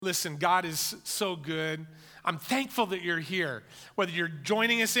Listen, God is so good. I'm thankful that you're here. Whether you're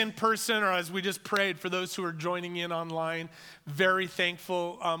joining us in person or as we just prayed for those who are joining in online, very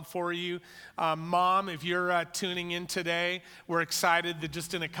thankful for you. Mom, if you're tuning in today, we're excited that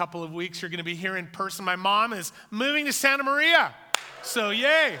just in a couple of weeks you're going to be here in person. My mom is moving to Santa Maria, so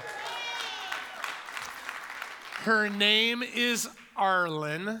yay. Her name is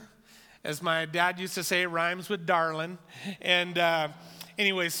Arlen. As my dad used to say, it rhymes with darling. And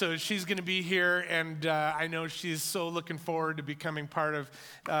anyway, so she's going to be here, and I know she's so looking forward to becoming part of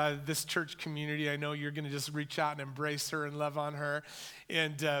this church community. I know you're going to just reach out and embrace her and love on her.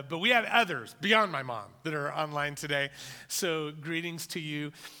 And but we have others beyond my mom that are online today. So greetings to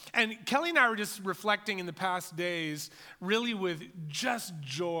you. And Kelly and I were just reflecting in the past days, really with just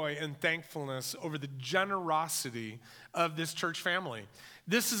joy and thankfulness over the generosity of this church family.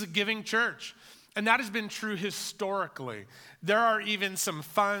 This is a giving church. And that has been true historically. There are even some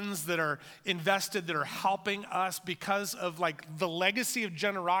funds that are invested that are helping us because of like the legacy of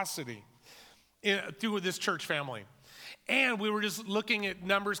generosity through this church family. And we were just looking at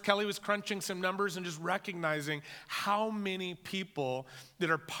numbers. Kelly was crunching some numbers and just recognizing how many people that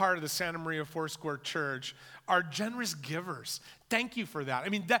are part of the Santa Maria Foursquare Church are generous givers. Thank you for that. I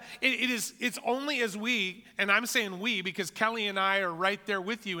mean, it's only as we, and I'm saying we because Kelly and I are right there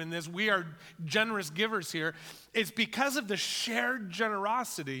with you in this, we are generous givers here. It's because of the shared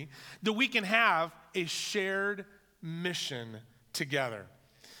generosity that we can have a shared mission together.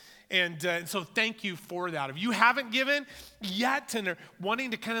 And so thank you for that. If you haven't given yet and are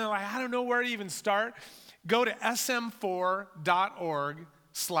wanting to kind of like, I don't know where to even start, go to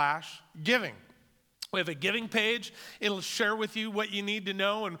sm4.org/giving. We have a giving page. It'll share with you what you need to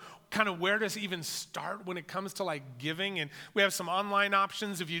know and kind of where to even start when it comes to like giving. And we have some online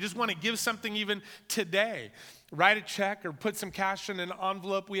options if you just want to give something even today. Write a check or put some cash in an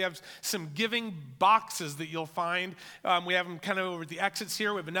envelope. We have some giving boxes that you'll find. We have them kind of over at the exits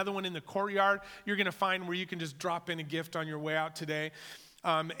here. We have another one in the courtyard you're going to find where you can just drop in a gift on your way out today.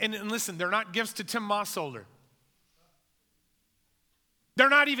 And listen, they're not gifts to Tim Mossolder. They're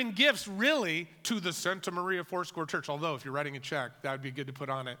not even gifts, really, to the Santa Maria Foursquare Church, although if you're writing a check, that would be good to put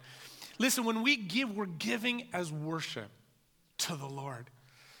on it. Listen, when we give, we're giving as worship to the Lord.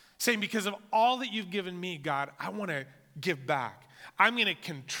 Saying, because of all that you've given me, God, I want to give back. I'm going to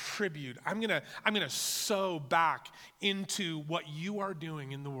contribute. I'm going to sow back into what you are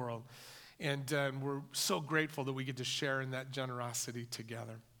doing in the world. And we're so grateful that we get to share in that generosity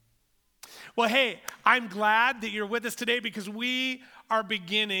together. Well, hey, I'm glad that you're with us today because we are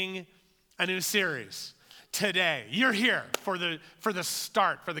beginning a new series today. You're here for the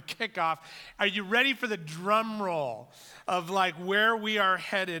start, for the kickoff. Are you ready for the drum roll of like where we are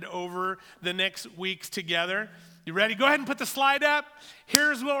headed over the next weeks together? You ready? Go ahead and put the slide up.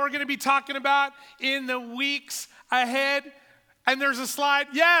 Here's what we're going to be talking about in the weeks ahead. And there's a slide.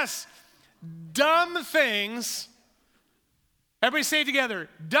 Yes, dumb things. Everybody say it together.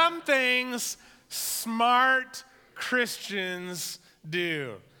 Dumb things smart Christians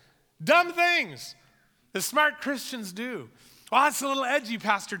do. Dumb things that smart Christians do. Well, that's a little edgy,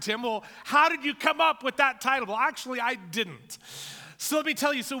 Pastor Tim. Well, how did you come up with that title? Well, actually, I didn't. So let me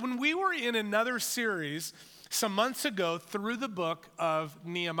tell you. So when we were in another series some months ago through the book of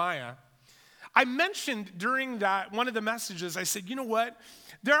Nehemiah, I mentioned during that one of the messages, I said, you know what?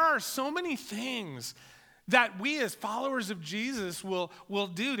 There are so many things that we as followers of Jesus will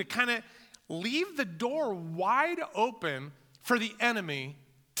do to kind of leave the door wide open for the enemy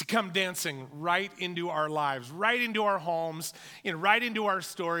to come dancing right into our lives, right into our homes, and right into our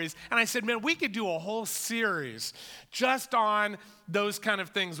stories. And I said, man, we could do a whole series just on those kind of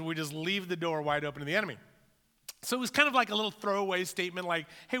things where we just leave the door wide open to the enemy. So it was kind of like a little throwaway statement like,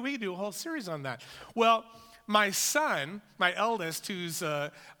 hey, we could do a whole series on that. Well, my son, my eldest, who's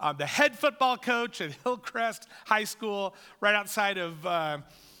the head football coach at Hillcrest High School right outside of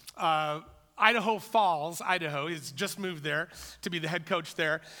Idaho Falls, Idaho. He's just moved there to be the head coach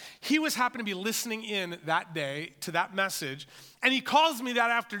there. He was happened to be listening in that day to that message, and he calls me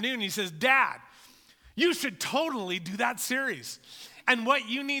that afternoon, and he says, Dad, you should totally do that series. And what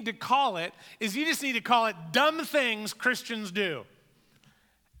you need to call it is you just need to call it Dumb Things Christians Do.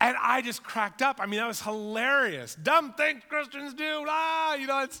 And I just cracked up. I mean, that was hilarious. Dumb things Christians do.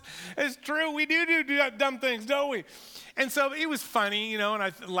 It's true. We do dumb things, don't we? And so it was funny, and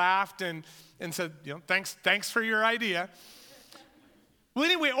I laughed and said, thanks for your idea. Well,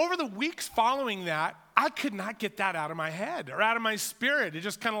 anyway, over the weeks following that, I could not get that out of my head or out of my spirit. It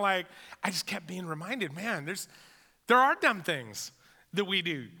just kind of like, I just kept being reminded, man, there are dumb things that we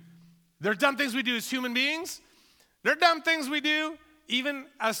do. There are dumb things we do as human beings. There are dumb things we do even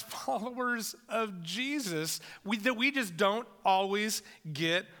as followers of Jesus, that we just don't always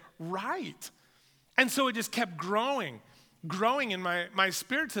get right. And so it just kept growing in my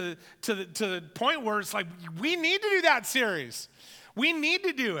spirit to the point where it's like, we need to do that series. We need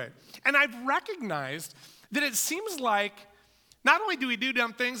to do it. And I've recognized that it seems like not only do we do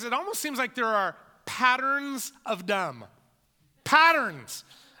dumb things, it almost seems like there are patterns of dumb. Patterns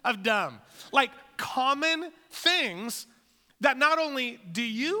of dumb. Like common things that not only do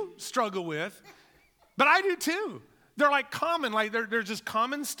you struggle with, but I do too. They're like common, like they're just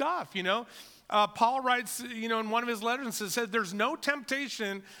common stuff, you know. Paul writes, in one of his letters and says, there's no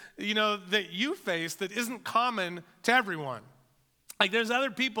temptation, that you face that isn't common to everyone. Like there's other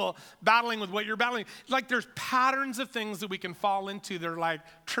people battling with what you're battling. Like there's patterns of things that we can fall into. They're like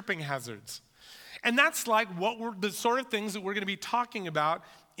tripping hazards. And that's like the sort of things that we're going to be talking about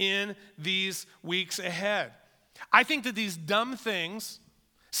in these weeks ahead. I think that these dumb things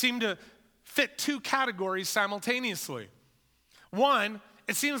seem to fit two categories simultaneously. One,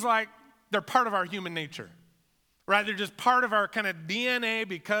 it seems like they're part of our human nature, right? They're just part of our kind of DNA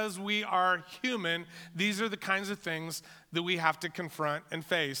because we are human. These are the kinds of things that we have to confront and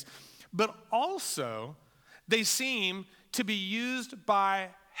face. But also, they seem to be used by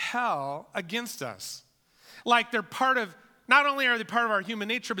hell against us. Like they're not only are they part of our human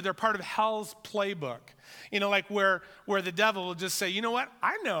nature, but they're part of hell's playbook. Like where the devil will just say, you know what?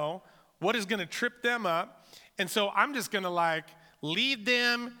 I know what is going to trip them up. And so I'm just going to lead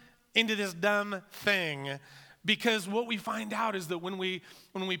them into this dumb thing. Because what we find out is that when we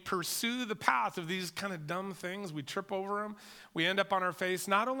pursue the path of these kind of dumb things, we trip over them, we end up on our face.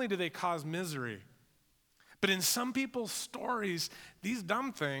 Not only do they cause misery, but in some people's stories, these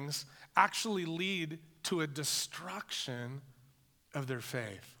dumb things actually lead to a destruction of their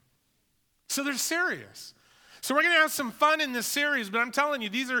faith. So they're serious. So we're going to have some fun in this series, but I'm telling you,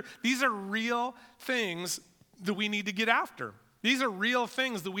 these are real things that we need to get after. These are real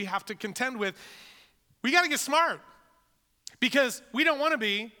things that we have to contend with. We got to get smart because we don't want to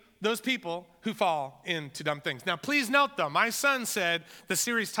be those people who fall into dumb things. Now, please note though, my son said the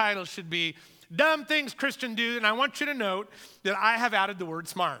series title should be Dumb Things Christian Do, and I want you to note that I have added the word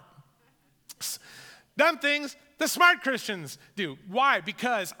smart. Dumb things the smart Christians do. Why?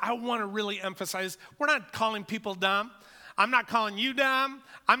 Because I want to really emphasize, we're not calling people dumb. I'm not calling you dumb.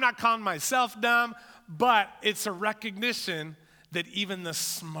 I'm not calling myself dumb, but it's a recognition that even the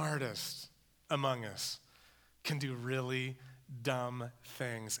smartest among us can do really dumb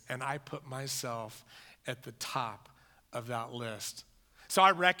things. And I put myself at the top of that list. So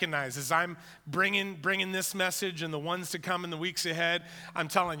I recognize as I'm bringing this message and the ones to come in the weeks ahead, I'm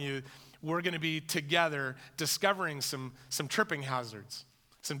telling you, we're going to be together discovering some tripping hazards,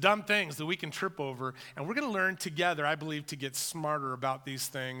 some dumb things that we can trip over. And we're going to learn together, I believe, to get smarter about these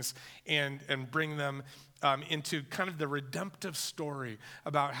things and bring them into kind of the redemptive story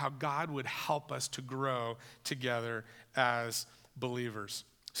about how God would help us to grow together as believers.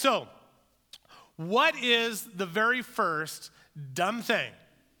 So, what is the very first dumb thing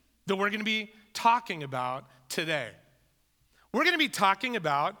that we're going to be talking about today? We're going to be talking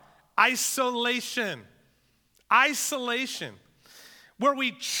about isolation. Isolation, where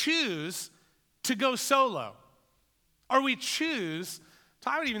we choose to go solo, or we choose to,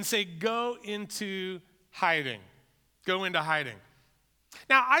 I would even say, go into hiding. Go into hiding.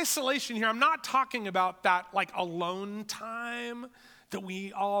 Now, isolation here, I'm not talking about that alone time that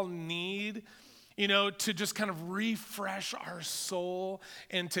we all need, to just kind of refresh our soul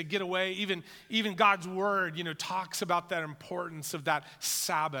and to get away. Even God's word, talks about that importance of that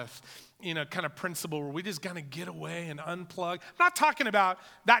Sabbath, kind of principle where we just kind of get away and unplug. I'm not talking about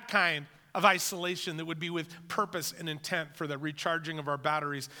that kind of isolation that would be with purpose and intent for the recharging of our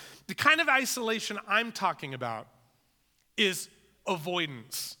batteries. The kind of isolation I'm talking about is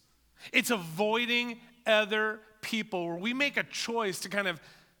avoidance. It's avoiding other people where we make a choice to kind of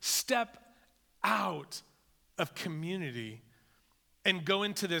step out of community and go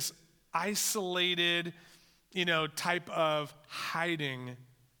into this isolated, type of hiding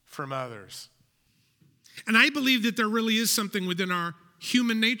from others. And I believe that there really is something within our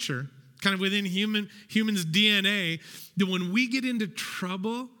human nature, kind of within humans' DNA, that when we get into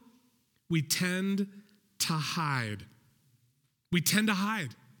trouble, we tend to hide. We tend to hide.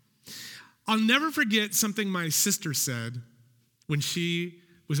 I'll never forget something my sister said when she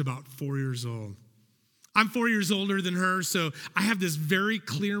was about 4 years old. I'm 4 years older than her, so I have this very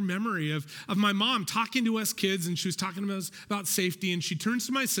clear memory of my mom talking to us kids, and she was talking to us about safety, and she turns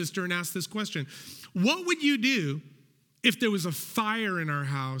to my sister and asks this question: what would you do if there was a fire in our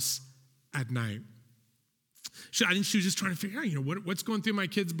house at night? I think she was just trying to figure out, what's going through my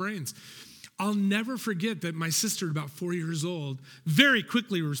kids' brains. I'll never forget that my sister, about 4 years old, very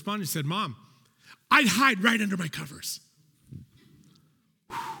quickly responded and said, Mom, I'd hide right under my covers.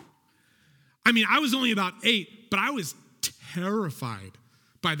 Whew. I mean, I was only about 8, but I was terrified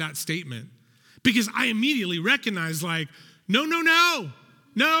by that statement because I immediately recognized no.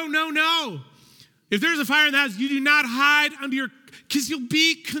 If there's a fire in the house, you do not hide under because you'll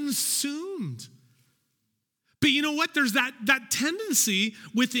be consumed. But you know what? There's that tendency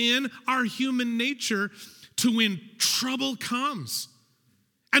within our human nature to when trouble comes.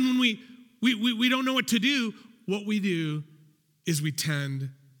 And when we don't know what to do, what we do is we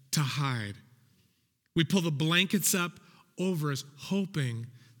tend to hide. We pull the blankets up over us, hoping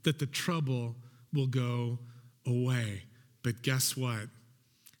that the trouble will go away. But guess what?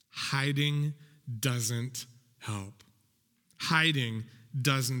 Hiding doesn't help. Hiding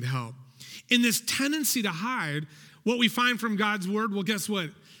doesn't help. In this tendency to hide, what we find from God's word, well, guess what?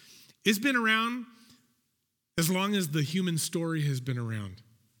 It's been around as long as the human story has been around.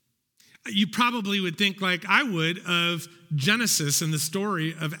 You probably would think like I would of Genesis and the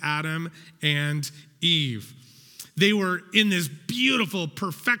story of Adam and Eve. They were in this beautiful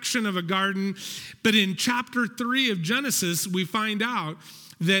perfection of a garden, but in chapter 3 of Genesis, we find out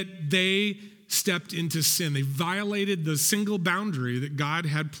that they stepped into sin. They violated the single boundary that God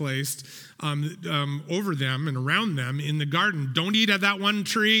had placed over them and around them in the garden. Don't eat of that one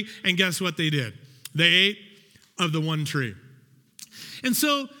tree, and guess what they did? They ate of the one tree. And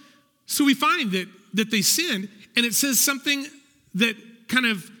so we find that they sinned, and it says something that kind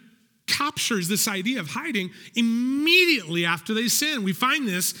of captures this idea of hiding immediately after they sin. We find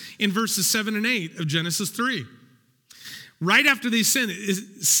this in verses 7 and 8 of Genesis 3. Right after they sinned,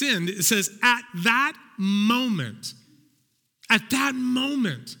 it says, at that moment,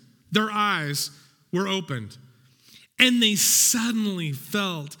 their eyes were opened, and they suddenly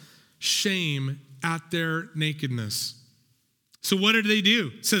felt shame at their nakedness. So what did they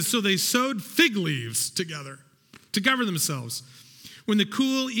do? It says, so they sewed fig leaves together to cover themselves. When the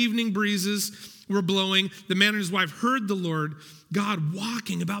cool evening breezes were blowing, the man and his wife heard the Lord God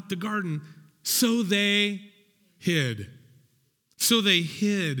walking about the garden, so they hid. So they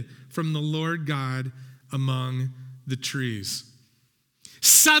hid from the Lord God among the trees.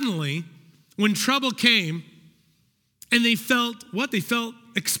 Suddenly, when trouble came, and they felt what? They felt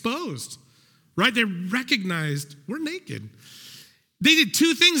exposed, right? They recognized we're naked. They did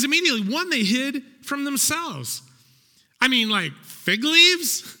two things immediately. One, they hid from themselves. I mean, like fig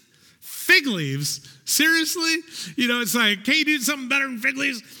leaves? Fig leaves? Seriously? It's like, can you do something better than fig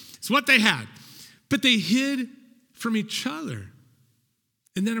leaves? It's what they had. But they hid from each other.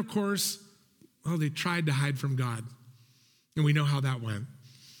 And then, of course, they tried to hide from God. And we know how that went.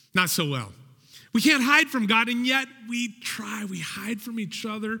 Not so well. We can't hide from God, and yet we try. We hide from each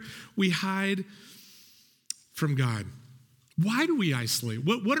other. We hide from God. Why do we isolate?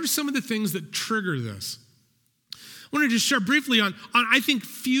 What are some of the things that trigger this? I want to just share briefly on I think,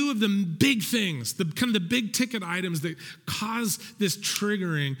 few of the big things, the kind of the big ticket items that cause this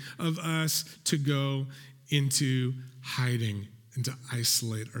triggering of us to go into hiding and to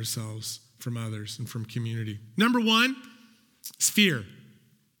isolate ourselves from others and from community. Number one is fear.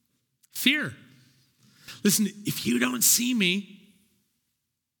 Fear. Listen, if you don't see me,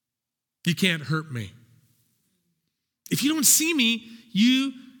 you can't hurt me. If you don't see me,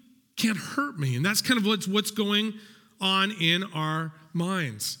 you can't hurt me. And that's kind of what's going on in our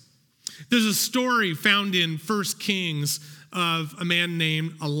minds. There's a story found in 1 Kings of a man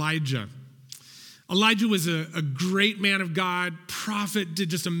named Elijah. Elijah was a great man of God, prophet, did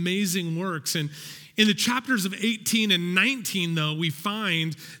just amazing works. And in the chapters of 18 and 19, though, we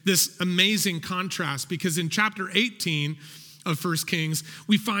find this amazing contrast, because in chapter 18 of 1 Kings,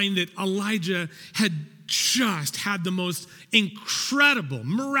 we find that Elijah had just had the most incredible,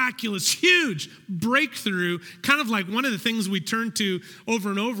 miraculous, huge breakthrough. Kind of like one of the things we turn to over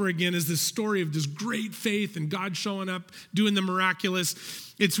and over again is this story of this great faith and God showing up, doing the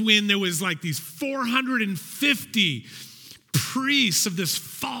miraculous. It's when there was like these 450 priests of this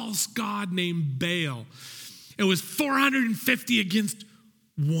false god named Baal. It was 450 against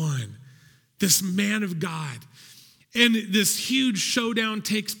one, this man of God. And this huge showdown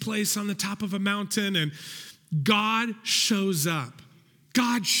takes place on the top of a mountain, and God shows up.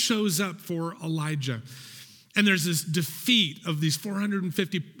 God shows up for Elijah. And there's this defeat of these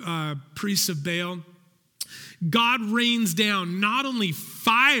 450 priests of Baal. God rains down not only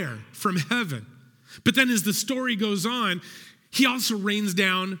fire from heaven, but then as the story goes on, he also rains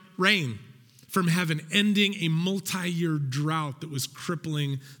down rain from heaven, ending a multi-year drought that was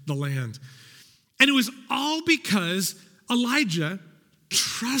crippling the land. And it was all because Elijah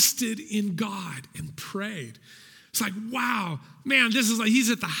trusted in God and prayed. It's like, wow, man, this is like,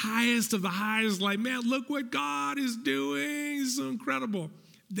 he's at the highest of the highs. Like, man, look what God is doing. It's so incredible.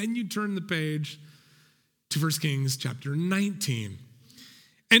 Then you turn the page to 1 Kings chapter 19.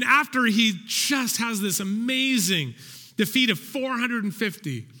 And after he just has this amazing defeat of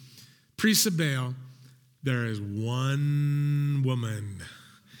 450 priests of Baal, there is one woman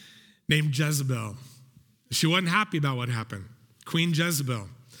named Jezebel. She wasn't happy about what happened. Queen Jezebel.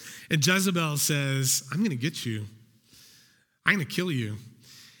 And Jezebel says, I'm going to get you. I'm going to kill you.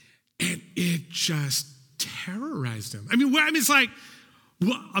 And it just terrorized him. I mean, it's like,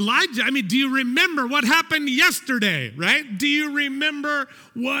 well, Elijah, do you remember what happened yesterday, right? Do you remember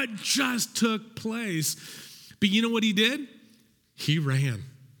what just took place? But you know what he did? He ran.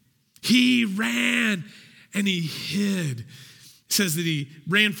 He ran and he hid. It says that he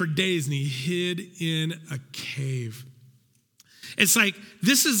ran for days and he hid in a cave. It's like,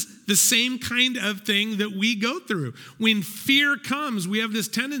 this is the same kind of thing that we go through. When fear comes, we have this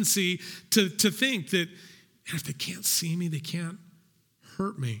tendency to think that if they can't see me, they can't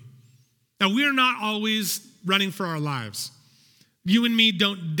hurt me. Now, we are not always running for our lives. You and me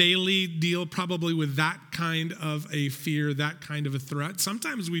don't daily deal probably with that kind of a fear, that kind of a threat.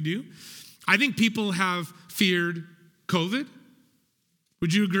 Sometimes we do. I think people have feared COVID.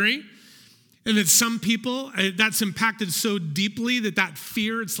 Would you agree? And that some people, that's impacted so deeply that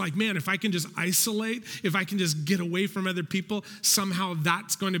fear, it's like, man, if I can just isolate, if I can just get away from other people, somehow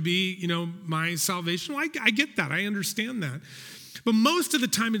that's going to be, my salvation. Well, I get that. I understand that. But most of the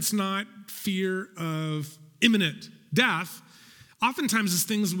time, it's not fear of imminent death. Oftentimes, it's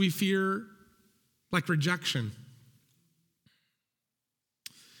things we fear, like rejection.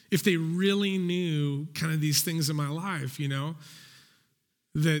 If they really knew kind of these things in my life,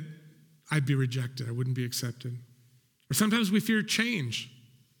 that I'd be rejected. I wouldn't be accepted. Or sometimes we fear change.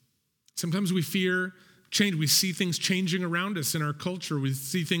 Sometimes we fear change. We see things changing around us in our culture. We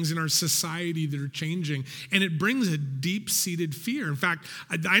see things in our society that are changing. And it brings a deep-seated fear. In fact,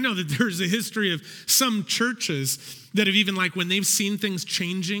 I know that there's a history of some churches that have even, like, when they've seen things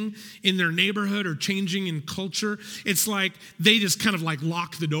changing in their neighborhood or changing in culture, it's like they just kind of like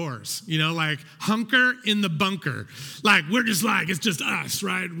lock the doors, like hunker in the bunker. Like, we're just like, it's just us,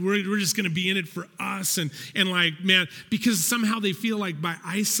 right? We're just going to be in it for us. And like, man, because somehow they feel like by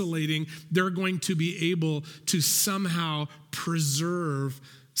isolating, they're going to be able to somehow preserve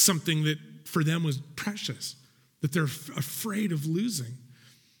something that for them was precious, that they're afraid of losing.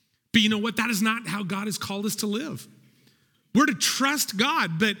 But you know what? That is not how God has called us to live. We're to trust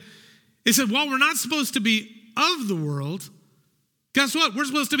God, but it said, well, we're not supposed to be of the world. Guess what? We're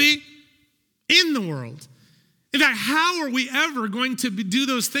supposed to be in the world. In fact, how are we ever going to do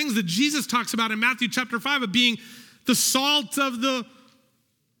those things that Jesus talks about in Matthew chapter 5 of being the salt of the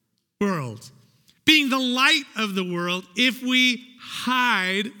world, being the light of the world, if we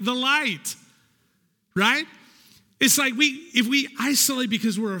hide the light, right? It's like if we isolate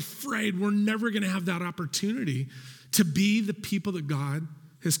because we're afraid, we're never going to have that opportunity to be the people that God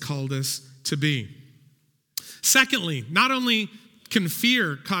has called us to be. Secondly, not only can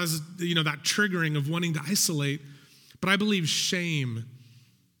fear cause, that triggering of wanting to isolate, but I believe shame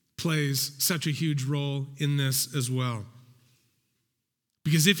plays such a huge role in this as well.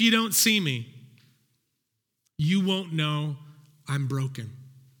 Because if you don't see me, you won't know I'm broken.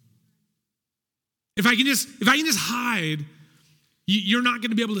 If I can just hide, you're not going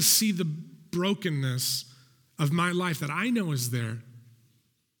to be able to see the brokenness of my life that I know is there,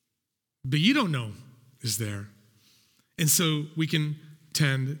 but you don't know is there. And so we can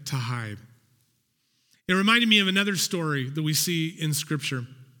tend to hide. It reminded me of another story that we see in Scripture,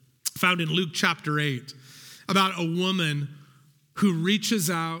 found in Luke chapter 8, about a woman who reaches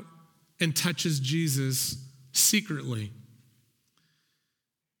out and touches Jesus secretly.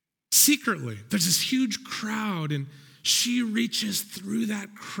 Secretly. There's this huge crowd, and she reaches through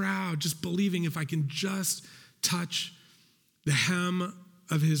that crowd, just believing if I can just touch the hem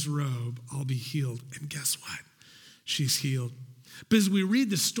of his robe, I'll be healed. And guess what? She's healed. But as we read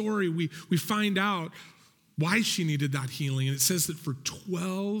the story, we find out why she needed that healing. And it says that for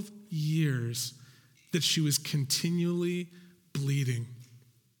 12 years that she was continually bleeding.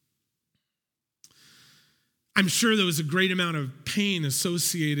 I'm sure there was a great amount of pain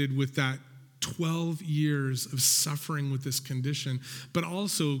associated with that 12 years of suffering with this condition, but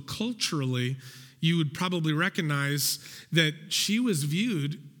also culturally, you would probably recognize that she was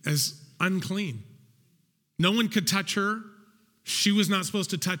viewed as unclean. No one could touch her. She was not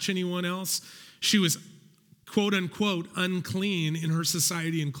supposed to touch anyone else. She was quote unquote, unclean in her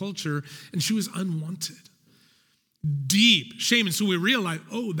society and culture, and she was unwanted. Deep shame. And so we realized,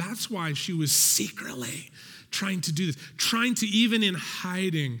 oh, that's why she was secretly trying to do this, trying to even in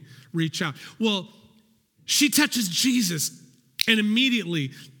hiding reach out. Well, she touches Jesus, and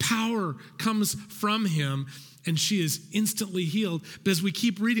immediately power comes from him, and she is instantly healed. But as we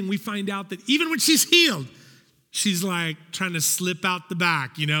keep reading, we find out that even when she's healed, she's like trying to slip out the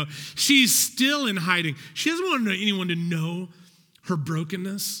back, She's still in hiding. She doesn't want anyone to know her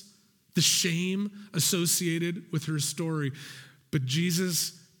brokenness, the shame associated with her story. But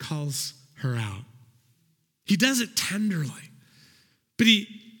Jesus calls her out. He does it tenderly, but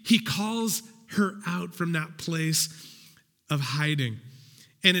he calls her out from that place of hiding.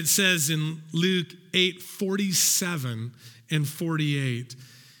 And it says in Luke 8:47 and 48,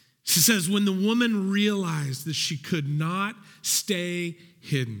 she says, when the woman realized that she could not stay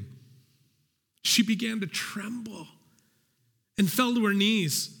hidden, she began to tremble and fell to her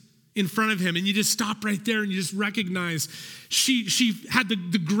knees in front of him. And you just stop right there and you just recognize she had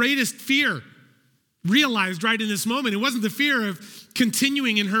the greatest fear realized right in this moment. It wasn't the fear of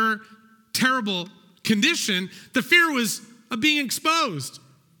continuing in her terrible condition. The fear was of being exposed.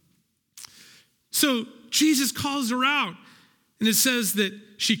 So Jesus calls her out, and it says that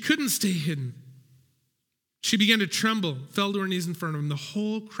she couldn't stay hidden. She began to tremble, fell to her knees in front of him. The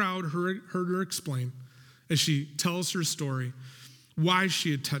whole crowd heard her explain as she tells her story, why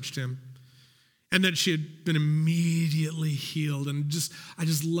she had touched him, and that she had been immediately healed. And I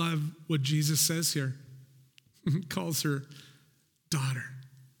just love what Jesus says here. He calls her daughter.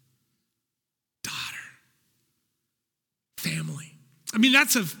 Daughter. Family. I mean,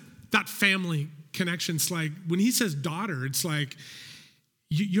 that family connection. It's like, when he says daughter, it's like,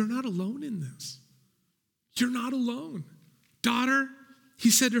 you're not alone in this. You're not alone. Daughter, he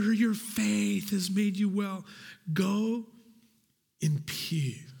said to her, your faith has made you well. Go in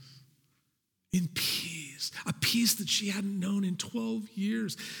peace. In peace. A peace that she hadn't known in 12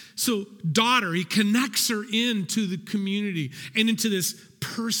 years. So, daughter, he connects her into the community and into this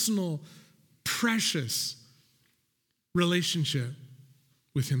personal, precious relationship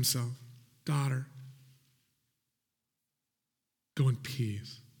with himself. Daughter, go in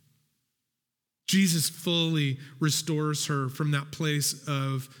peace. Jesus fully restores her from that place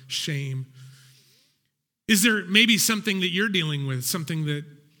of shame. Is there maybe something that you're dealing with, something that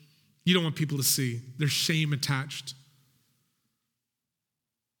you don't want people to see? There's shame attached.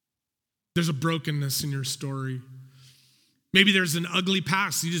 There's a brokenness in your story. Maybe there's an ugly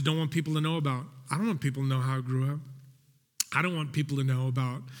past you just don't want people to know about. I don't want people to know how I grew up. I don't want people to know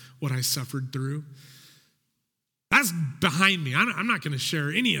about what I suffered through. That's behind me. I'm not going to share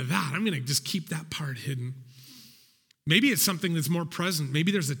any of that. I'm going to just keep that part hidden. Maybe it's something that's more present.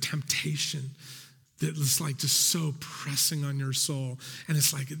 Maybe there's a temptation that's like just so pressing on your soul. And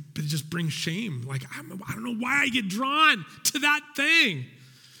it's like, but it just brings shame. Like, I don't know why I get drawn to that thing.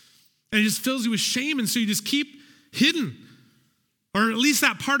 And it just fills you with shame. And so you just keep hidden, or at least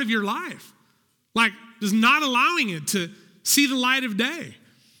that part of your life. Like, just not allowing it to see the light of day.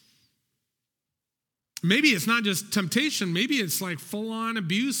 Maybe it's not just temptation. Maybe it's like full-on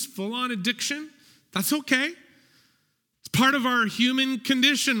abuse, full-on addiction. That's okay. It's part of our human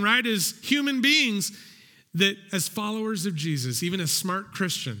condition, right? As human beings, that as followers of Jesus, even as smart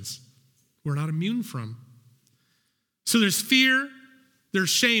Christians, we're not immune from. So there's fear, there's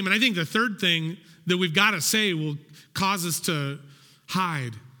shame. And I think the third thing that we've got to say will cause us to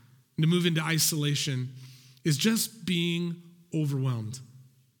hide and to move into isolation is just being overwhelmed.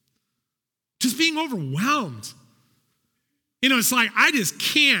 Just being overwhelmed. It's like, I just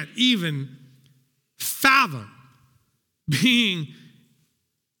can't even fathom being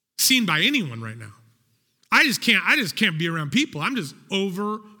seen by anyone right now. I just can't be around people. I'm just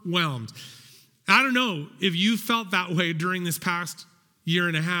overwhelmed. I don't know if you felt that way during this past year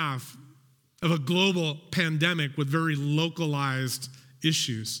and a half of a global pandemic with very localized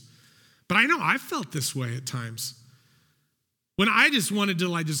issues. But I know I felt this way at times. When I just wanted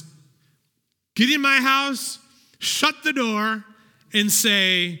to just get in my house, shut the door, and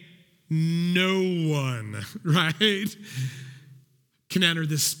say, no one, right, can enter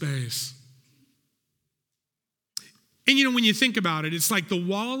this space. And when you think about it, it's like the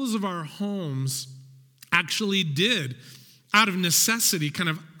walls of our homes actually did, out of necessity, kind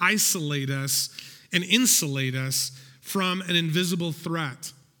of isolate us and insulate us from an invisible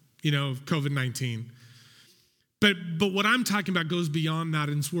threat, of COVID-19. But what I'm talking about goes beyond that,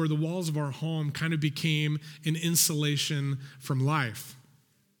 and it's where the walls of our home kind of became an insulation from life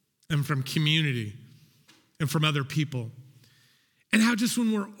and from community and from other people. And how just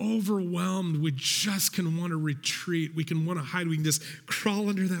when we're overwhelmed, we just can want to retreat. We can want to hide. We can just crawl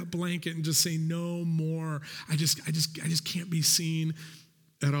under that blanket and just say, no more. I just can't be seen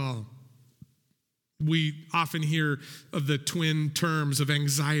at all. We often hear of the twin terms of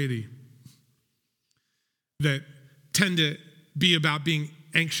anxiety that tend to be about being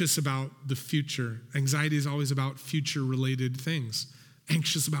anxious about the future. Anxiety is always about future-related things,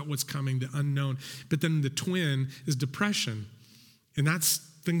 anxious about what's coming, the unknown. But then the twin is depression. And that's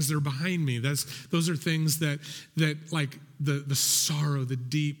things that are behind me. Those are things that like the sorrow, the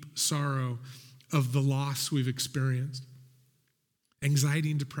deep sorrow of the loss we've experienced. Anxiety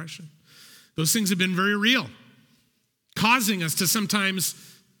and depression. Those things have been very real, causing us to sometimes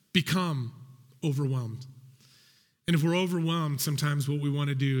become overwhelmed. And if we're overwhelmed, sometimes what we want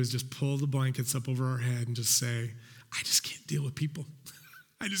to do is just pull the blankets up over our head and just say, I just can't deal with people.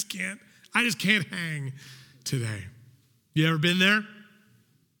 I just can't hang today. You ever been there?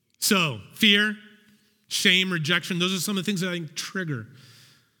 So, fear, shame, rejection, those are some of the things that I think trigger.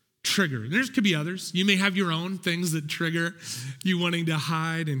 And there could be others. You may have your own things that trigger you wanting to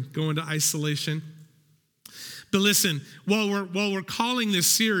hide and go into isolation. But listen, while we're calling this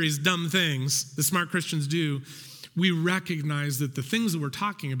series Dumb Things, the Smart Christians Do, we recognize that the things that we're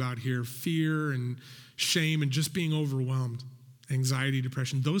talking about here, fear and shame and just being overwhelmed, anxiety,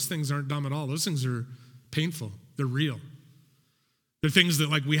 depression, those things aren't dumb at all. Those things are painful. They're real. They're things that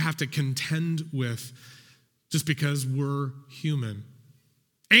like we have to contend with just because we're human.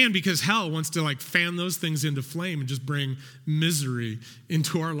 And because hell wants to like fan those things into flame and just bring misery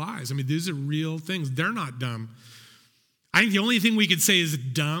into our lives. I mean, these are real things. They're not dumb. I think the only thing we could say is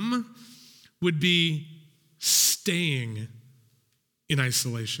dumb would be staying in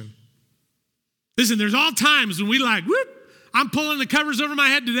isolation. Listen, there's all times when we like, whoop, I'm pulling the covers over my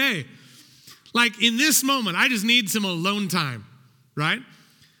head today. Like in this moment, I just need some alone time, right?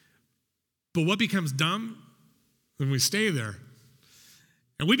 But what becomes dumb when we stay there?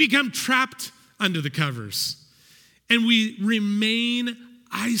 And we become trapped under the covers. And we remain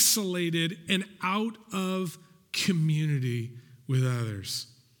isolated and out of community with others.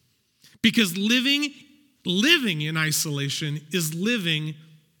 Because living in isolation is living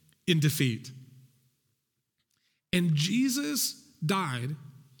in defeat. And Jesus died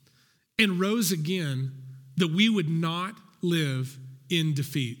and rose again that we would not live in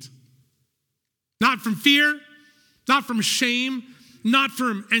defeat. Not from fear, not from shame, not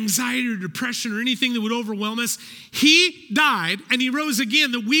from anxiety or depression or anything that would overwhelm us. He died and he rose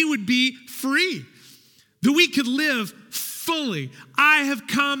again that we would be free, that we could live fully. I have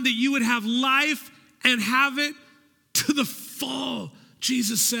come that you would have life and have it to the full.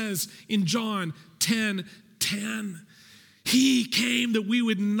 Jesus says in John 10:10, he came that we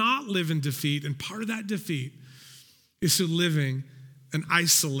would not live in defeat. And part of that defeat is to living an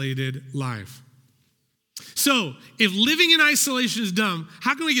isolated life. So, if living in isolation is dumb,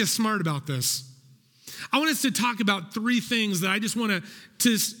 how can we get smart about this? I want us to talk about three things that I just want to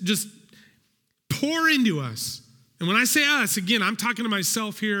just pour into us. And when I say us, again, I'm talking to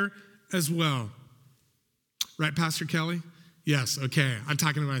myself here as well. Right, Pastor Kelly? Yes, okay. I'm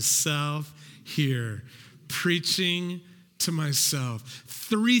talking to myself here, preaching to myself.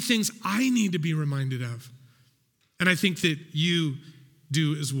 Three things I need to be reminded of. And I think that you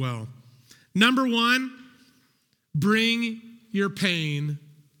do as well. Number one, bring your pain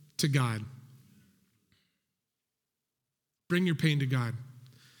to God. Bring your pain to God.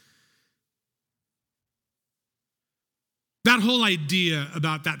 That whole idea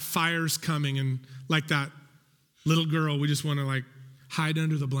about that fire's coming and like that little girl, we just want to like hide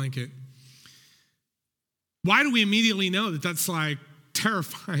under the blanket. Why do we immediately know that that's like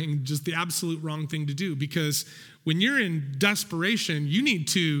terrifying, just the absolute wrong thing to do? Because when you're in desperation, you need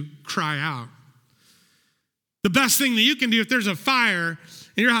to cry out. The best thing that you can do if there's a fire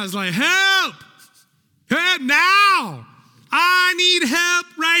in your house, like, help! Help now! I need help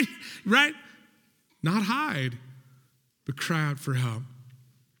right? Not hide, but cry out for help.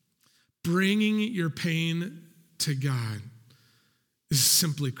 Bringing your pain to God is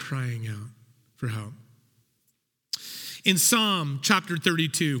simply crying out for help. In Psalm chapter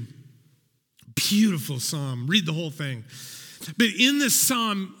 32, beautiful psalm, read the whole thing. But in this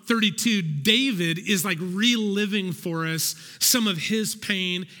Psalm 32, David is like reliving for us some of his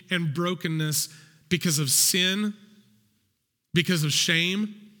pain and brokenness because of sin, because of shame.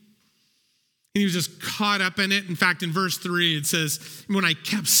 And he was just caught up in it. In fact, in verse 3, it says, when I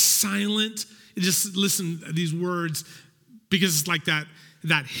kept silent, just listen to these words, because it's like that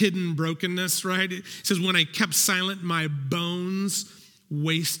hidden brokenness, right? It says, when I kept silent, my bones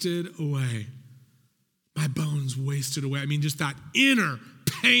wasted away. my bones wasted away. I mean, just that inner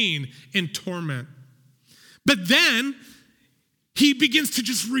pain and torment. But then he begins to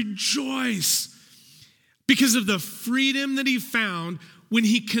just rejoice because of the freedom that he found when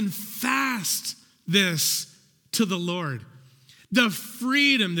he confessed this to the Lord. The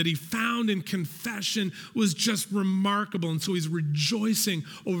freedom that he found in confession was just remarkable. And so he's rejoicing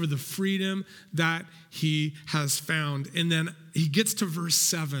over the freedom that he has found. And then he gets to verse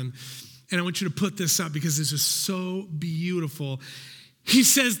 7. And I want you to put this up because this is so beautiful. He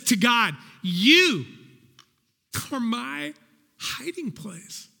says to God, you are my hiding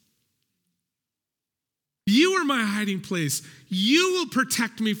place. You are my hiding place. You will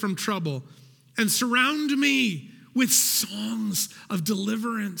protect me from trouble and surround me with songs of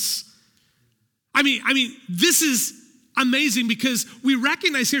deliverance. I mean, this is amazing because we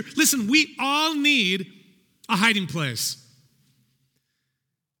recognize here, listen, we all need a hiding place.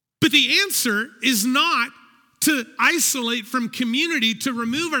 But the answer is not to isolate from community, to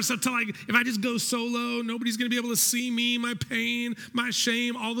remove ourselves, to like, if I just go solo, nobody's gonna be able to see me, my pain, my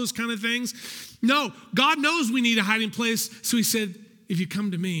shame, all those kind of things. No, God knows we need a hiding place. So he said, if you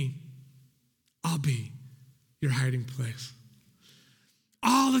come to me, I'll be your hiding place.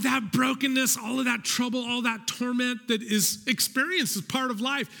 All of that brokenness, all of that trouble, all that torment that is experienced as part of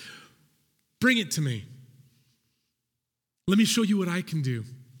life, bring it to me. Let me show you what I can do.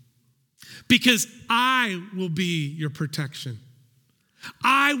 Because I will be your protection.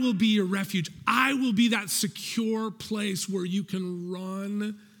 I will be your refuge. I will be that secure place where you can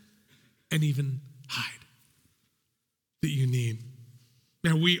run and even hide that you need.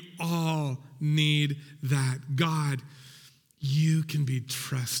 Now, we all need that. God, you can be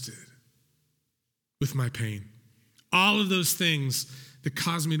trusted with my pain. All of those things that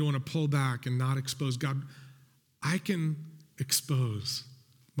cause me to want to pull back and not expose God, I can expose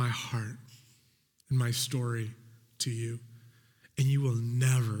my heart and my story to you, and you will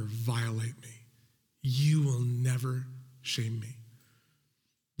never violate me. You will never shame me.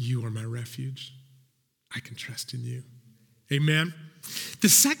 You are my refuge. I can trust in you. Amen. The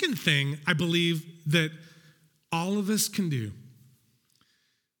second thing I believe that all of us can do,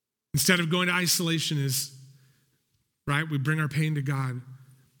 instead of going to isolation, is, right, we bring our pain to God,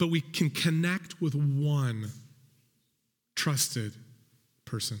 but we can connect with one trusted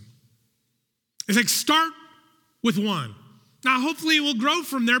person. It's like start with one. Now, hopefully we'll grow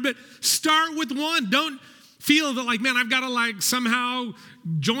from there, but start with one. Don't feel that like, man, I've got to like somehow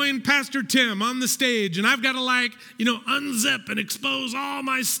join Pastor Tim on the stage and I've got to like, unzip and expose all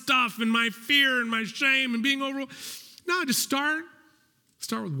my stuff and my fear and my shame and being overwhelmed. No, just start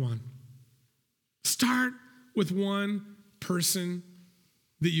with one. Start with one person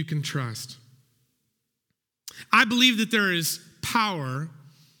that you can trust. I believe that there is power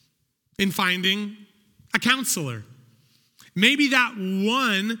in finding a counselor. Maybe that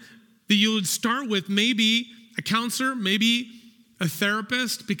one that you would start with, maybe a counselor, maybe a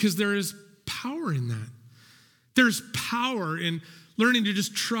therapist, because there is power in that. There's power in learning to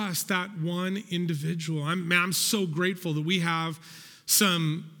just trust that one individual. I'm so grateful that we have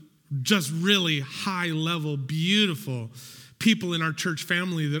some just really high level, beautiful people in our church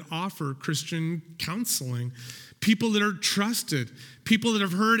family that offer Christian counseling. People that are trusted, people that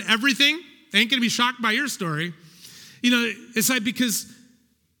have heard everything. They ain't gonna be shocked by your story. It's like because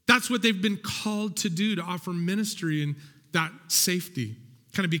that's what they've been called to do, to offer ministry and that safety,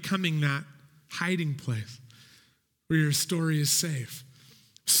 kind of becoming that hiding place where your story is safe.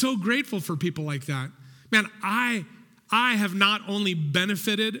 So grateful for people like that. Man, I have not only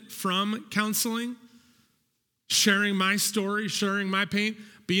benefited from counseling, sharing my story, sharing my pain,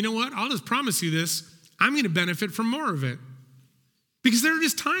 but you know what? I'll just promise you this, I'm gonna benefit from more of it. Because there are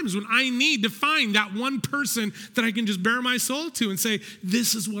just times when I need to find that one person that I can just bare my soul to and say,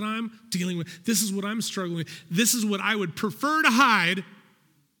 this is what I'm dealing with. This is what I'm struggling with. This is what I would prefer to hide,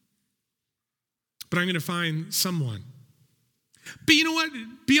 but I'm going to find someone. But you know what?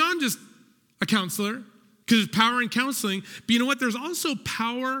 Beyond just a counselor, because there's power in counseling, but you know what? There's also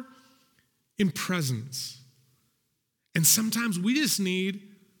power in presence. And sometimes we just need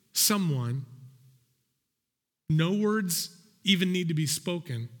someone, no words even need to be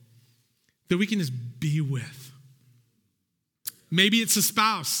spoken, that we can just be with. Maybe it's a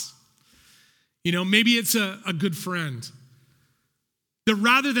spouse. Maybe it's a good friend. That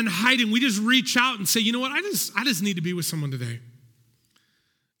rather than hiding, we just reach out and say, you know what, I just need to be with someone today.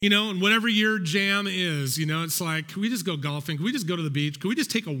 And whatever your jam is, it's like, can we just go golfing? Can we just go to the beach? Can we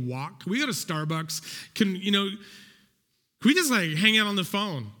just take a walk? Can we go to Starbucks? Can we just like hang out on the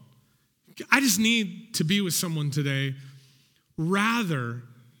phone? I just need to be with someone today, rather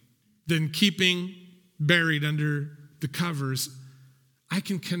than keeping buried under the covers, I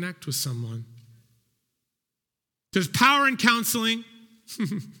can connect with someone. There's power in counseling.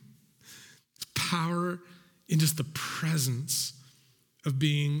 There's power in just the presence of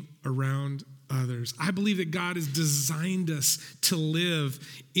being around others. I believe that God has designed us to live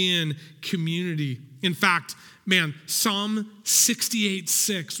in community. In fact, man, Psalm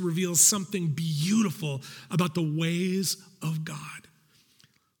 68:6 reveals something beautiful about the ways of God.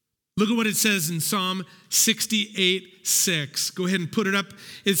 Look at what it says in Psalm 68:6. Go ahead and put it up.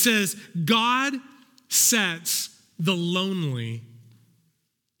 It says, God sets the lonely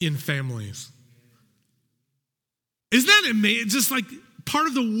in families. Isn't that amazing? Just like part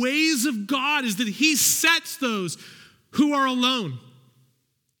of the ways of God is that he sets those who are alone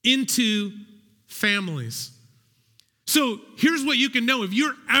into families. So here's what you can know. If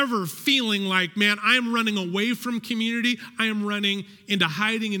you're ever feeling like, man, I am running away from community, I am running into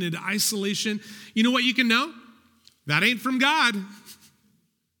hiding and into isolation, you know what you can know? That ain't from God.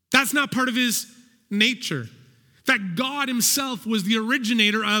 That's not part of his nature. In fact, God himself was the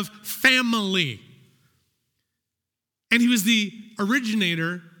originator of family. And he was the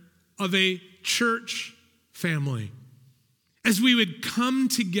originator of a church family. As we would come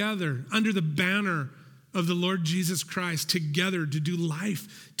together under the banner of the Lord Jesus Christ, together to do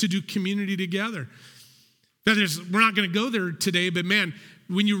life, to do community together. We're not going to go there today, but man,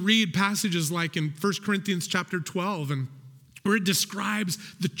 when you read passages like in 1 Corinthians chapter 12, and where it describes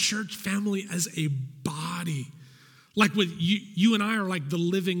the church family as a body, like with you and I are like the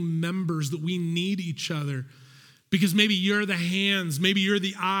living members that we need each other. Because maybe you're the hands, maybe you're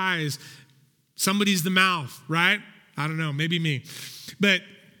the eyes, somebody's the mouth, right? I don't know, maybe me. But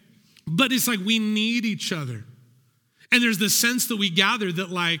it's like we need each other. And there's this sense that we gather that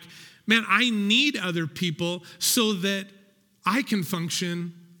like, man, I need other people so that I can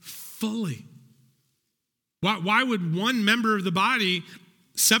function fully. Why would one member of the body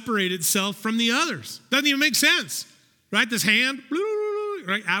separate itself from the others? Doesn't even make sense, right? This hand,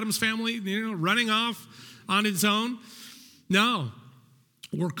 right? Adam's family, running off on its own. No,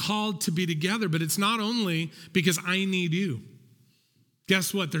 we're called to be together, but it's not only because I need you.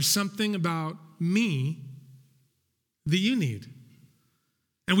 Guess what? There's something about me that you need.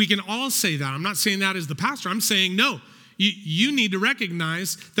 And we can all say that. I'm not saying that as the pastor. I'm saying, no, you need to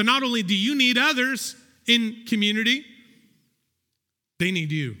recognize that not only do you need others in community, they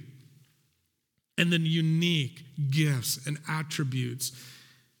need you. And the unique gifts and attributes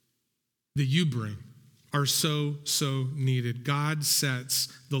that you bring are so needed. God sets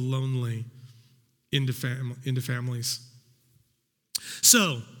the lonely into families.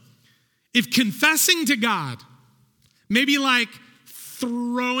 So, if confessing to God, maybe like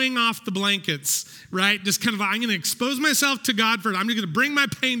throwing off the blankets, right? Just kind of, I'm going to expose myself to God first. I'm just going to bring my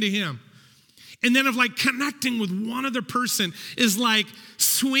pain to him. And then of like connecting with one other person is like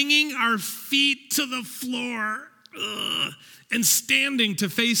swinging our feet to the floor and standing to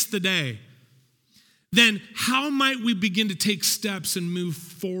face the day. Then how might we begin to take steps and move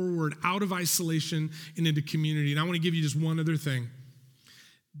forward out of isolation and into community? And I want to give you just one other thing.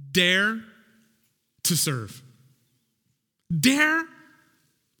 Dare to serve. Dare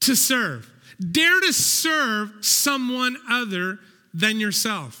to serve. Dare to serve someone other than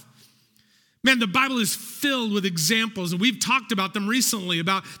yourself. Man, the Bible is filled with examples, and we've talked about them recently,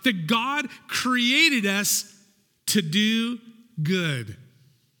 about that God created us to do good.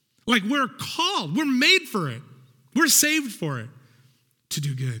 Like we're called, we're made for it. We're saved for it, to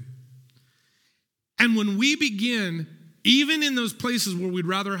do good. And when we begin, even in those places where we'd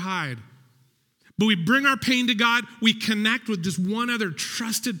rather hide, but we bring our pain to God, we connect with just one other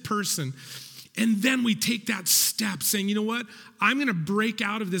trusted person, and then we take that step saying, you know what? I'm going to break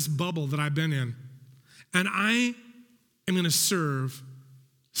out of this bubble that I've been in, and I am going to serve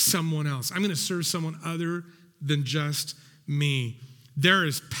someone else. I'm going to serve someone other than just me. There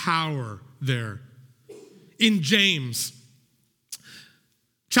is power there. In James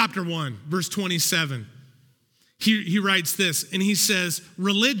chapter 1, verse 27, he writes this, and he says,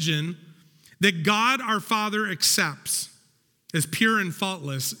 religion that God our Father accepts as pure and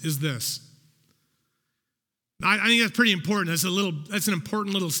faultless is this. I think that's pretty important. That's an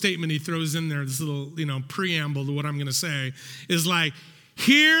important little statement he throws in there, this little, preamble to what I'm going to say, is like,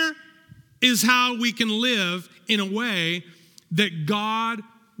 here is how we can live in a way that God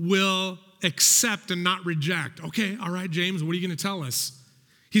will accept and not reject. Okay, all right, James, what are you going to tell us?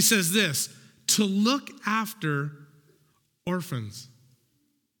 He says this, to look after orphans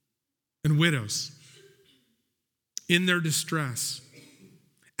and widows in their distress,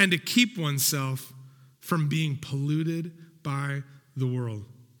 and to keep oneself from being polluted by the world.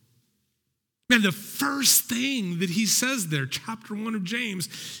 Man, the first thing that he says there, chapter 1 of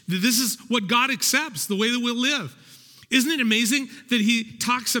James, that this is what God accepts, the way that we'll live. Isn't it amazing that he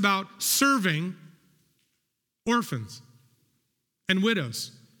talks about serving orphans and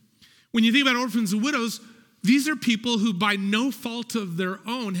widows? When you think about orphans and widows, these are people who by no fault of their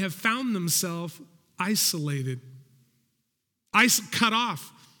own have found themselves isolated, cut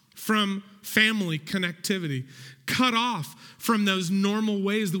off from family connectivity, cut off from those normal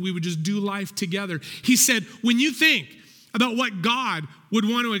ways that we would just do life together. He said, when you think about what God would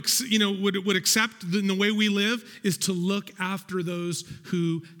want to, would accept in the way we live, is to look after those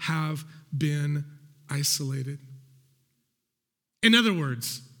who have been isolated. In other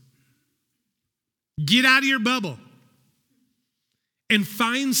words, get out of your bubble and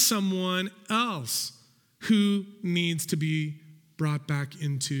find someone else who needs to be brought back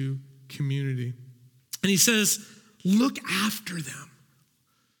into community. And he says, look after them.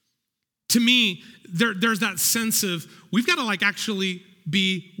 To me, there's that sense of we've got to actually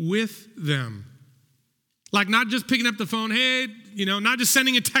be with them. Not just picking up the phone, hey, not just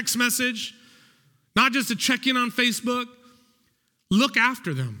sending a text message, not just a check-in on Facebook. Look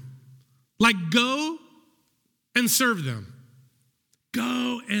after them. Go and serve them.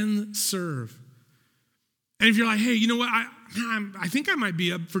 Go and serve. And if you're like, hey, you know what? I think I might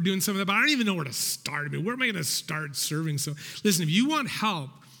be up for doing some of that, but I don't even know where to start. Where am I going to start serving? So listen, if you want help,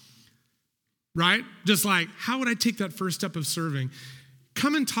 right? Just how would I take that first step of serving?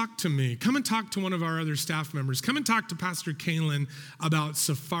 Come and talk to me. Come and talk to one of our other staff members. Come and talk to Pastor Kalen about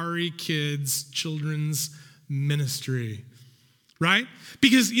Safari Kids Children's Ministry, right?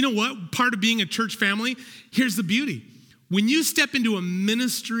 Because you know what? Part of being a church family, here's the beauty. When you step into a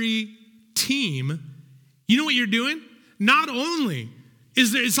ministry team, you know what you're doing? Not only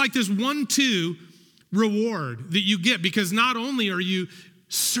is there, it's like this 1-2 reward that you get, because not only are you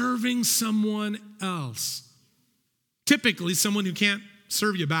serving someone else, typically someone who can't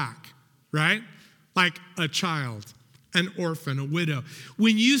serve you back, right? Like a child, an orphan, a widow.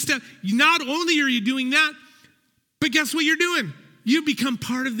 When you step, not only are you doing that, but guess what you're doing? You become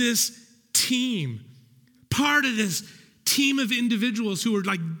part of this team, part of this team of individuals who are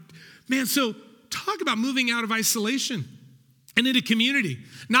man, so talk about moving out of isolation and into community.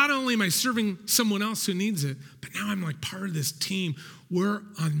 Not only am I serving someone else who needs it, but now I'm part of this team. We're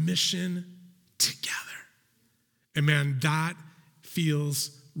on mission together. And man, that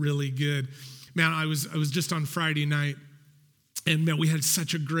feels really good. Man, I was just on Friday night, and man, we had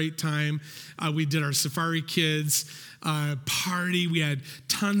such a great time. We did our Safari Kids party. We had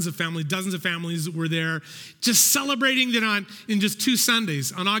tons of family, dozens of families that were there, just celebrating that in just 2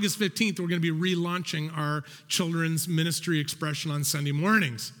 Sundays. On August 15th, we're going to be relaunching our children's ministry expression on Sunday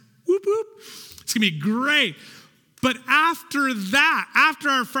mornings. Whoop, whoop. It's going to be great. But after that, after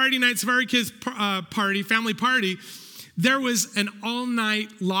our Friday night Safari Kids party, family party, there was an all-night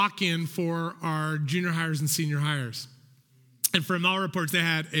lock-in for our junior hires and senior hires. And from all reports, they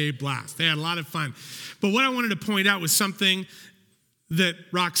had a blast. They had a lot of fun. But what I wanted to point out was something that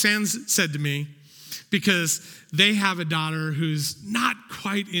Roxanne said to me, because they have a daughter who's not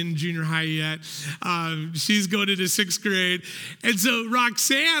quite in junior high yet. She's going into 6th grade. And so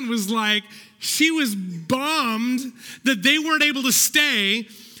Roxanne was she was bummed that they weren't able to stay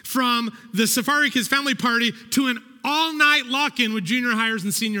from the Safari Kids family party to an all-night lock-in with junior hires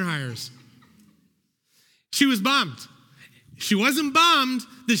and senior hires. She was bummed. She wasn't bummed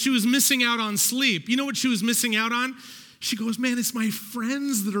that she was missing out on sleep. You know what she was missing out on? She goes, man, it's my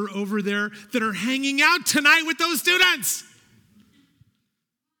friends that are over there that are hanging out tonight with those students.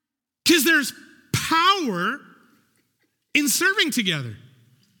 Because there's power in serving together.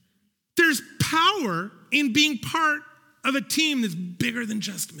 There's power in being part of a team that's bigger than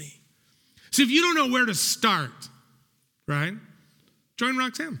just me. So if you don't know where to start, right, join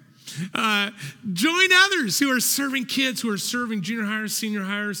Roxanne. Join others who are serving kids, who are serving junior hires, senior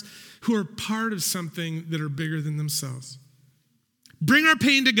hires, who are part of something that are bigger than themselves. Bring our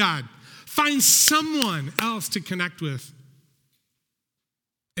pain to God. Find someone else to connect with.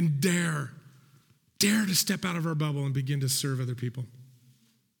 And dare to step out of our bubble and begin to serve other people.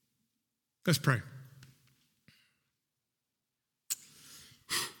 Let's pray.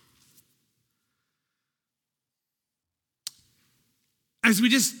 As we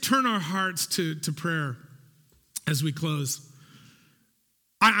just turn our hearts to prayer as we close,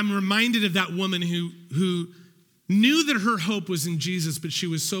 I'm reminded of that woman who knew that her hope was in Jesus, but she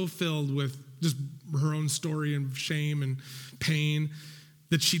was so filled with just her own story and shame and pain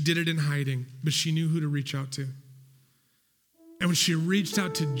that she did it in hiding, but she knew who to reach out to. And when she reached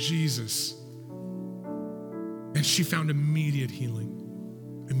out to Jesus, and she found immediate healing.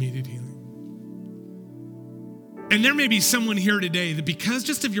 And there may be someone here today that because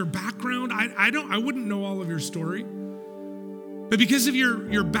just of your background, I wouldn't know all of your story, but because of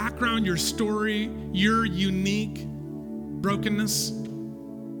your background, your story, your unique brokenness,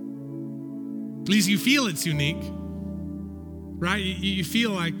 at least you feel it's unique, right? You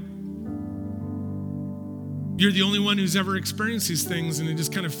feel like you're the only one who's ever experienced these things, and it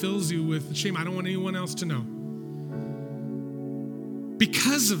just kind of fills you with shame. I don't want anyone else to know.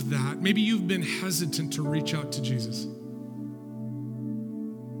 Because of that, maybe you've been hesitant to reach out to Jesus.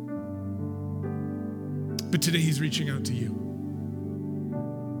 But today he's reaching out to you.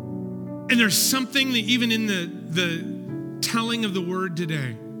 And there's something that even in the telling of the word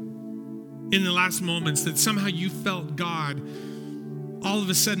today, in the last moments, that somehow you felt God all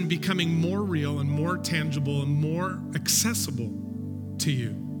of a sudden becoming more real and more tangible and more accessible to you.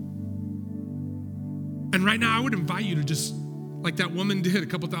 And right now I would invite you to just, like that woman did a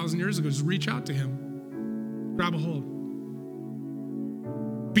couple thousand years ago, just reach out to him. Grab a hold.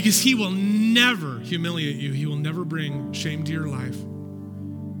 Because he will never humiliate you. He will never bring shame to your life.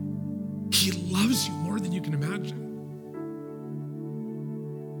 He loves you more than you can imagine.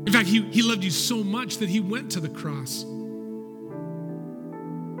 In fact, he loved you so much that he went to the cross.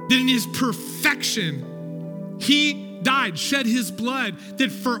 That in his perfection, he died, shed his blood,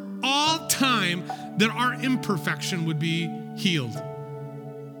 that for all time, that our imperfection would be healed,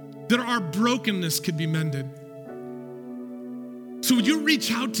 that our brokenness could be mended. So would you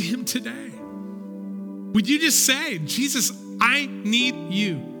reach out to him today? Would you just say, Jesus, I need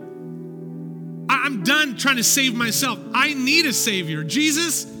you. I'm done trying to save myself. I need a savior.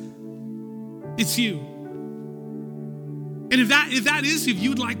 Jesus, it's you. And if that is you, if you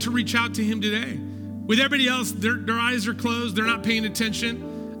would like to reach out to him today, with everybody else, their eyes are closed, they're not paying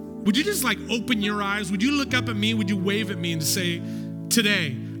attention, would you just open your eyes? Would you look up at me? Would you wave at me and say,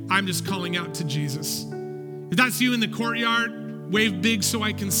 today, I'm just calling out to Jesus? If that's you in the courtyard, wave big so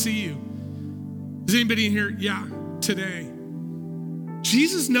I can see you. Is anybody in here? Yeah, today.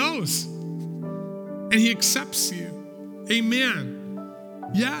 Jesus knows, and he accepts you. Amen.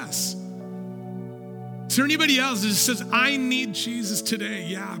 Yes. Is there anybody else that just says, I need Jesus today?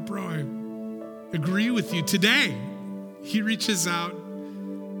 Yeah, bro, I agree with you. Today, he reaches out,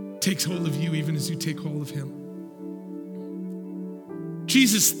 takes hold of you even as you take hold of him.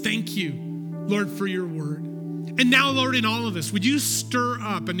 Jesus, thank you, Lord, for your word. And now, Lord, in all of us, would you stir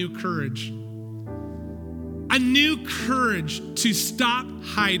up a new courage? A new courage to stop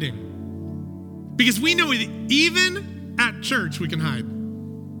hiding. Because we know that even at church we can hide.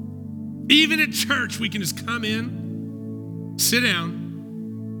 Even at church we can just come in, sit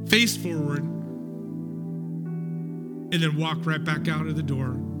down, face forward, and then walk right back out of the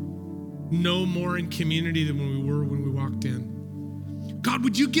door. No more in community than when we were when we walked in. God,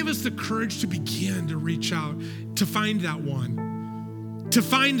 would you give us the courage to begin to reach out, to find that one, to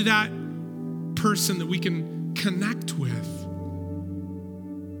find that person that we can connect with,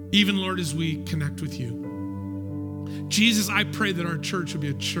 even, Lord, as we connect with you. Jesus, I pray that our church would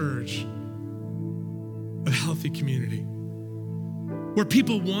be a church of healthy community, where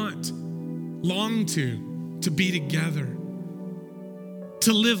people long to be together,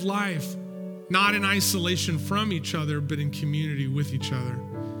 to live life not in isolation from each other, but in community with each other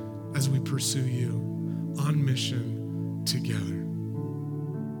as we pursue you on mission together.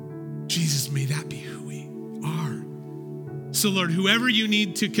 Jesus, may that be who we are. So, Lord, whoever you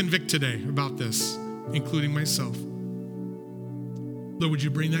need to convict today about this, including myself, Lord, would you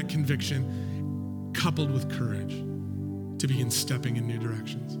bring that conviction coupled with courage to begin stepping in new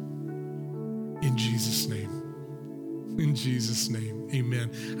directions? In Jesus' name. In Jesus' name,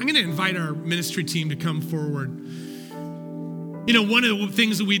 amen. I'm going to invite our ministry team to come forward. You know, one of the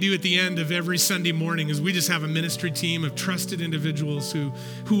things that we do at the end of every Sunday morning is we just have a ministry team of trusted individuals who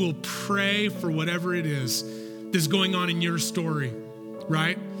will pray for whatever it is that's going on in your story,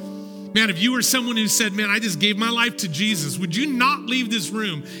 right? Man, if you were someone who said, man, I just gave my life to Jesus, would you not leave this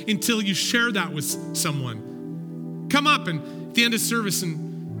room until you share that with someone? Come up and at the end of service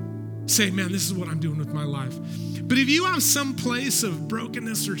and say, man, this is what I'm doing with my life. But if you have some place of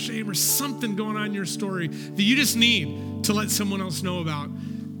brokenness or shame or something going on in your story that you just need to let someone else know about,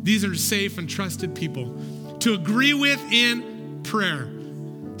 these are safe and trusted people to agree with in prayer.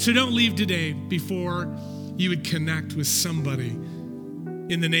 So don't leave today before you would connect with somebody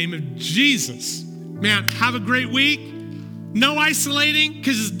in the name of Jesus. Man, have a great week. No isolating,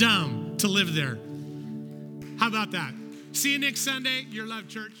 because it's dumb to live there. How about that? See you next Sunday. Your love,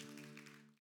 church.